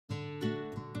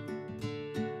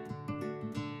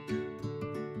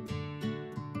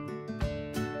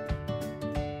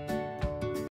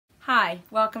Hi,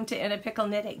 welcome to In a Pickle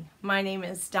Knitting. My name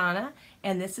is Donna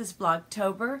and this is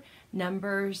Vlogtober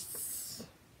number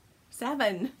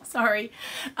 7. Sorry,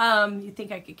 you'd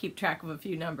think I could keep track of a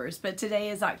few numbers, but today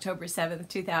is October 7th,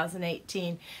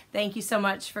 2018. Thank you so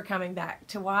much for coming back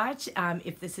to watch.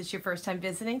 If this is your first time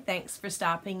visiting, thanks for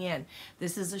stopping in.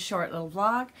 This is a short little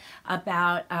vlog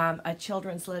about a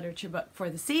children's literature book for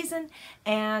the season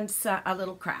and a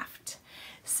little craft.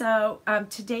 So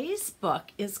today's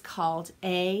book is called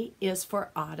A is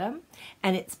for Autumn,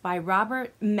 and it's by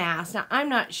Robert Mass. Now, I'm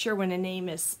not sure when a name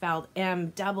is spelled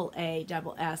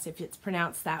M-A-A-S if it's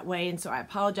pronounced that way, and so I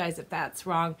apologize if that's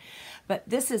wrong. But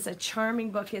this is a charming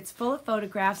book. It's full of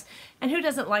photographs, and who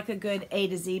doesn't like a good A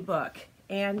to Z book?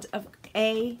 And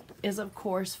A is, of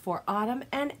course, for autumn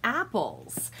and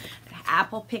apples.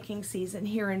 Apple picking season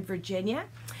here in Virginia.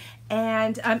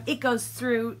 And it goes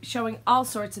through showing all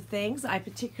sorts of things. I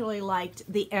particularly liked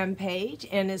the M page,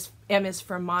 and M is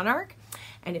for Monarch.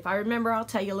 And if I remember, I'll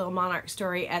tell you a little Monarch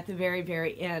story at the very,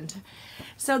 very end.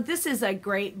 So this is a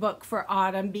great book for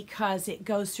autumn because it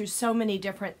goes through so many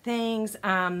different things.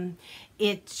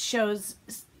 It shows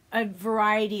a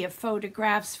variety of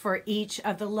photographs for each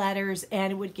of the letters,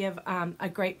 and it would give a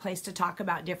great place to talk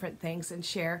about different things and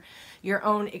share your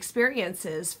own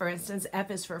experiences. For instance,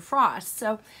 F is for frost.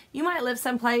 So you might live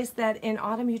someplace that in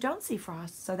autumn you don't see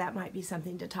frost, so that might be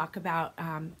something to talk about,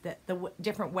 the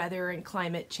different weather and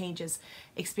climate changes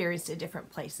experienced in different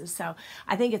places. So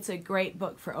I think it's a great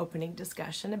book for opening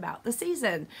discussion about the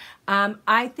season.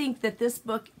 I think that this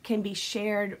book can be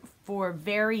shared for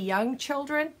very young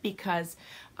children because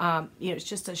it's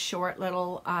just a short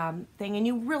little thing, and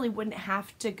you really wouldn't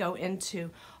have to go into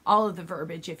all of the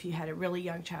verbiage if you had a really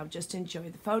young child. Just enjoy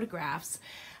the photographs.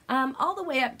 All the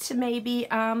way up to maybe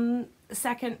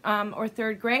second or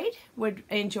third grade would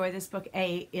enjoy this book.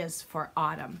 A is for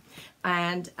Autumn.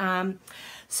 And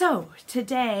so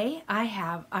today I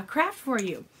have a craft for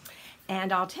you,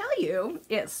 and I'll tell you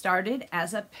it started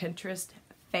as a Pinterest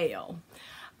fail.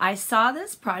 I saw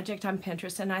this project on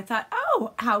Pinterest and I thought,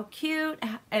 oh, how cute.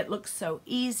 It looks so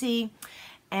easy.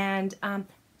 And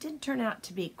didn't turn out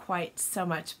to be quite so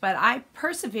much, but I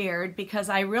persevered because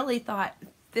I really thought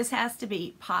this has to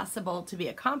be possible to be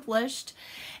accomplished.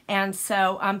 And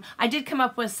so I did come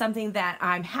up with something that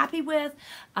I'm happy with,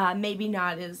 maybe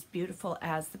not as beautiful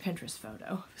as the Pinterest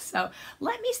photo. So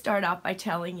let me start off by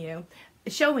showing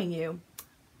you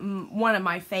one of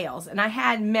my fails, and I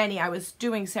had many. I was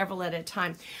doing several at a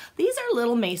time. These are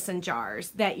little mason jars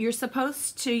that you're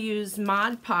supposed to use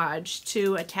Mod Podge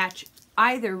to attach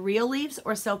either real leaves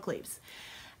or silk leaves.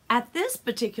 At this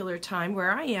particular time where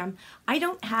I am, I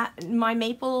don't have, my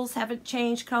maples haven't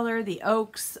changed color, the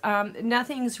oaks,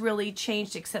 nothing's really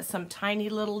changed except some tiny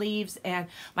little leaves, and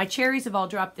my cherries have all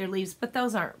dropped their leaves, but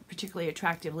those aren't particularly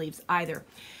attractive leaves either.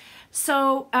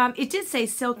 So it did say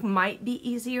silk might be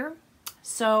easier.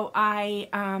 So I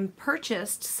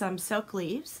purchased some silk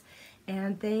leaves,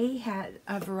 and they had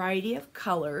a variety of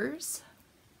colors.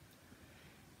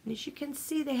 And as you can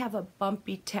see, they have a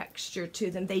bumpy texture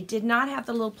to them. They did not have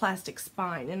the little plastic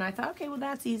spine, and I thought, okay, well,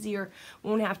 that's easier.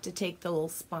 Won't have to take the little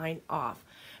spine off.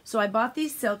 So I bought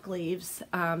these silk leaves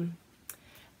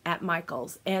at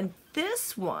Michael's, and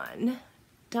this one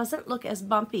doesn't look as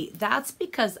bumpy. That's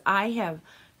because I have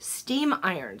steam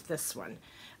ironed this one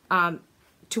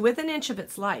to within an inch of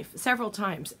its life several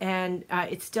times, and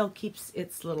it still keeps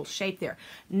its little shape there.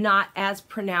 Not as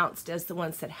pronounced as the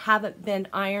ones that haven't been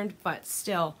ironed, but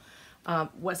still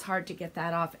was hard to get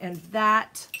that off, and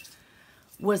that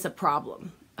was a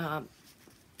problem.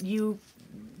 You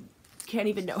can't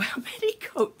even know how many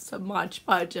coats of Mod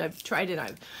Podge I've tried, and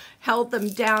I've held them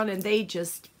down and they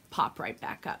just pop right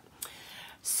back up.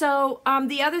 So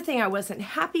the other thing I wasn't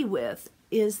happy with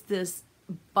is this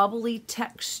bubbly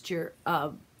texture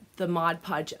of the Mod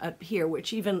Podge up here,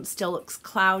 which even still looks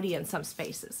cloudy in some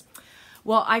spaces.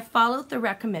 Well, I followed the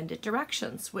recommended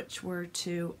directions, which were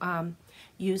to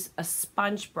use a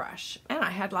sponge brush, and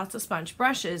I had lots of sponge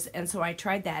brushes, and so I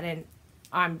tried that, and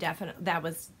that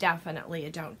was definitely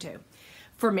a don't do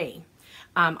for me.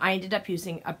 I ended up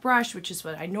using a brush, which is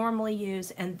what I normally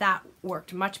use, and that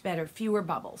worked much better, fewer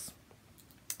bubbles.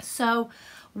 So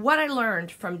what I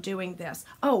learned from doing this,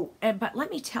 but let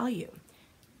me tell you,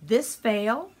 this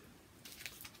fail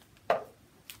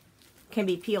can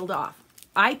be peeled off.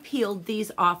 I peeled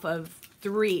these off of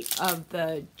 3 of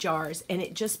the jars, and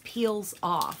it just peels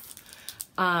off.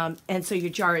 And so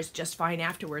your jar is just fine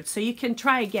afterwards. So you can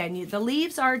try again. The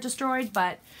leaves are destroyed,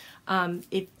 but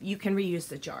if you can reuse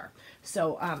the jar.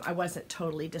 So I wasn't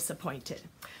totally disappointed.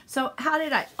 So how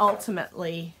did I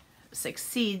ultimately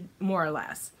succeed, more or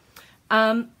less?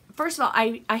 first of all,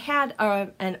 I had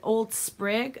an old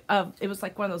sprig of, it was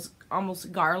like one of those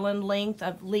almost garland length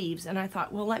of leaves, and I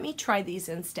thought, well, let me try these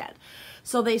instead.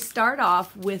 So they start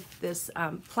off with this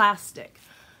plastic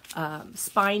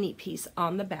spiny piece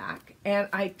on the back, and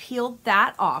I peeled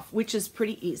that off, which is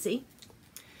pretty easy.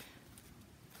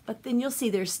 But then you'll see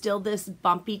there's still this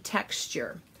bumpy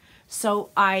texture. So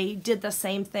I did the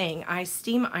same thing. I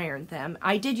steam ironed them.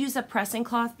 I did use a pressing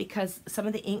cloth because some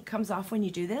of the ink comes off when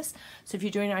you do this. So if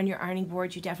you're doing it on your ironing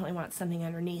board, you definitely want something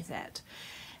underneath it.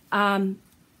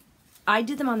 I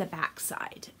did them on the back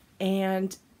side,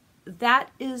 and that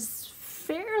is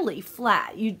fairly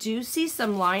flat. You do see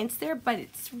some lines there, but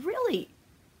it's really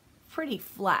pretty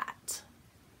flat.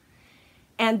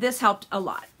 And this helped a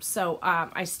lot. So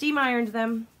I steam ironed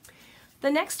them. The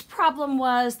next problem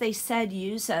was they said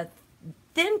use a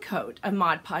thin coat of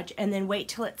Mod Podge and then wait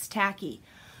till it's tacky.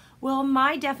 Well,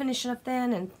 my definition of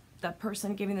thin and the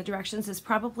person giving the directions is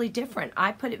probably different.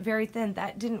 I put it very thin.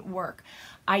 That didn't work.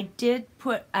 I did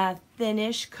put a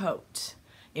thinnish coat.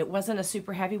 It wasn't a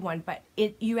super heavy one, but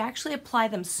you actually apply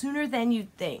them sooner than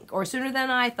you'd think, or sooner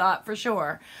than I thought for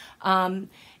sure.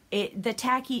 The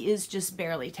tacky is just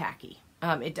barely tacky.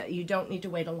 You don't need to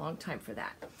wait a long time for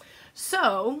that.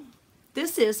 So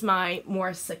this is my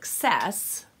more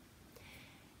success,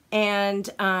 and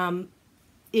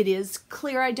it is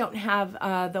clear I don't have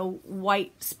the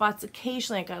white spots.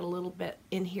 Occasionally I got a little bit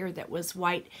in here that was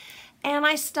white, and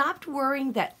I stopped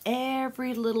worrying that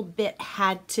every little bit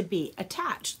had to be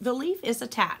attached. The leaf is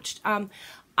attached.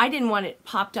 I didn't want it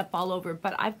popped up all over,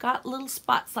 but I've got little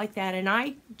spots like that, and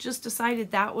I just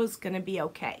decided that was going to be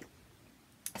okay.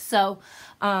 So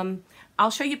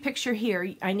I'll show you a picture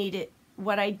here.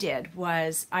 What I did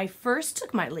was I first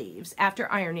took my leaves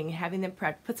after ironing and having them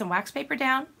prepped, put some wax paper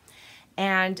down,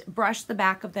 and brushed the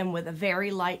back of them with a very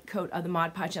light coat of the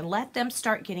Mod Podge and let them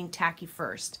start getting tacky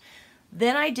first.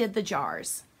 Then I did the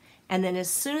jars, and then as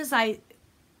soon as I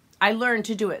learned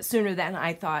to do it sooner than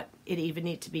I thought it even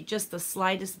needed to be, just the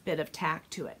slightest bit of tack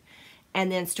to it,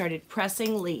 and then started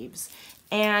pressing leaves.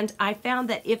 And I found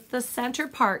that if the center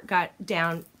part got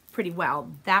down pretty well,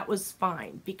 that was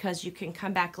fine, because you can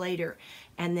come back later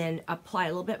and then apply a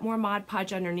little bit more Mod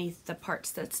Podge underneath the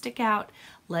parts that stick out,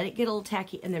 let it get a little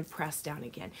tacky, and then press down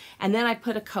again. And then I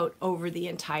put a coat over the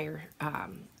entire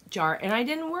jar, and I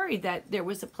didn't worry that there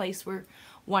was a place where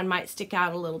one might stick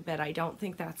out a little bit. I don't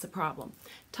think that's a problem.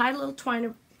 Tie a little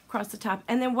twine across the top,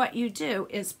 and then what you do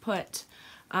is put,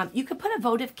 you could put a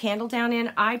votive candle down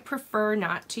in. I prefer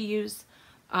not to use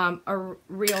a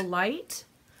real light,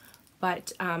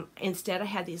 but instead I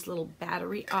had these little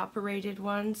battery operated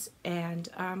ones, and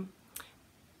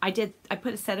I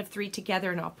put a set of 3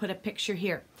 together, and I'll put a picture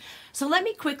here. So let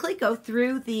me quickly go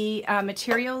through the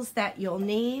materials that you'll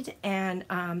need, and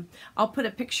I'll put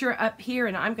a picture up here,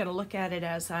 and I'm going to look at it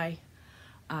as I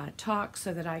talk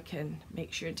so that I can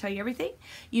make sure to tell you everything.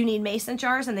 You need mason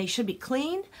jars, and they should be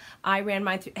clean. I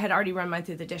had already run mine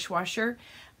through the dishwasher.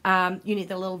 You need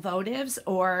the little votives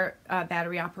or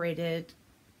battery operated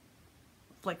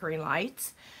flickering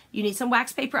lights. You need some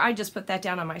wax paper. I just put that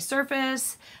down on my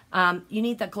surface. You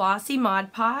need the glossy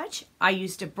Mod Podge. I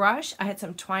used a brush. I had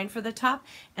some twine for the top,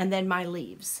 and then my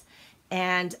leaves.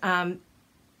 And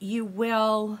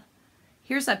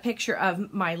here's a picture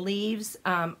of my leaves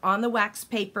on the wax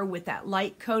paper with that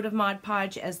light coat of Mod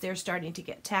Podge as they're starting to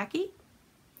get tacky.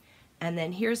 And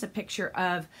then here's a picture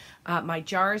of my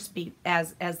jars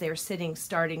as they're sitting,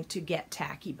 starting to get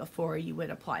tacky before you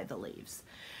would apply the leaves.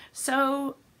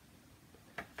 So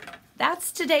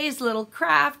that's today's little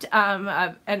craft,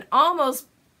 an almost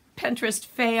Pinterest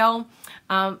fail.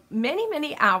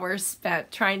 Many hours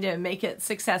spent trying to make it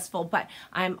successful, but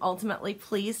I'm ultimately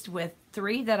pleased with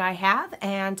 3 that I have,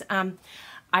 and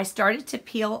I started to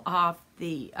peel off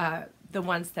the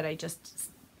ones that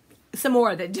some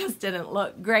more that just didn't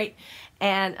look great.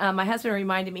 And my husband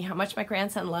reminded me how much my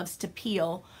grandson loves to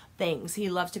peel things. He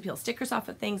loves to peel stickers off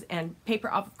of things and paper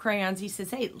off of crayons. He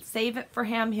says, hey, save it for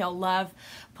him. He'll love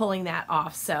pulling that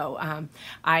off. So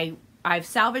I've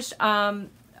salvaged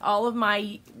all of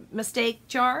my mistake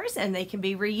jars, and they can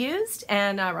be reused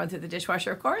and run through the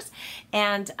dishwasher, of course.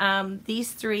 And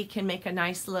these 3 can make a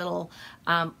nice little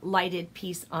lighted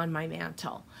piece on my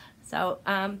mantle. So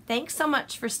thanks so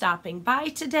much for stopping by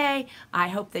today. I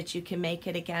hope that you can make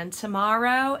it again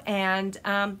tomorrow. And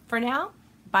for now,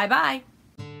 bye-bye.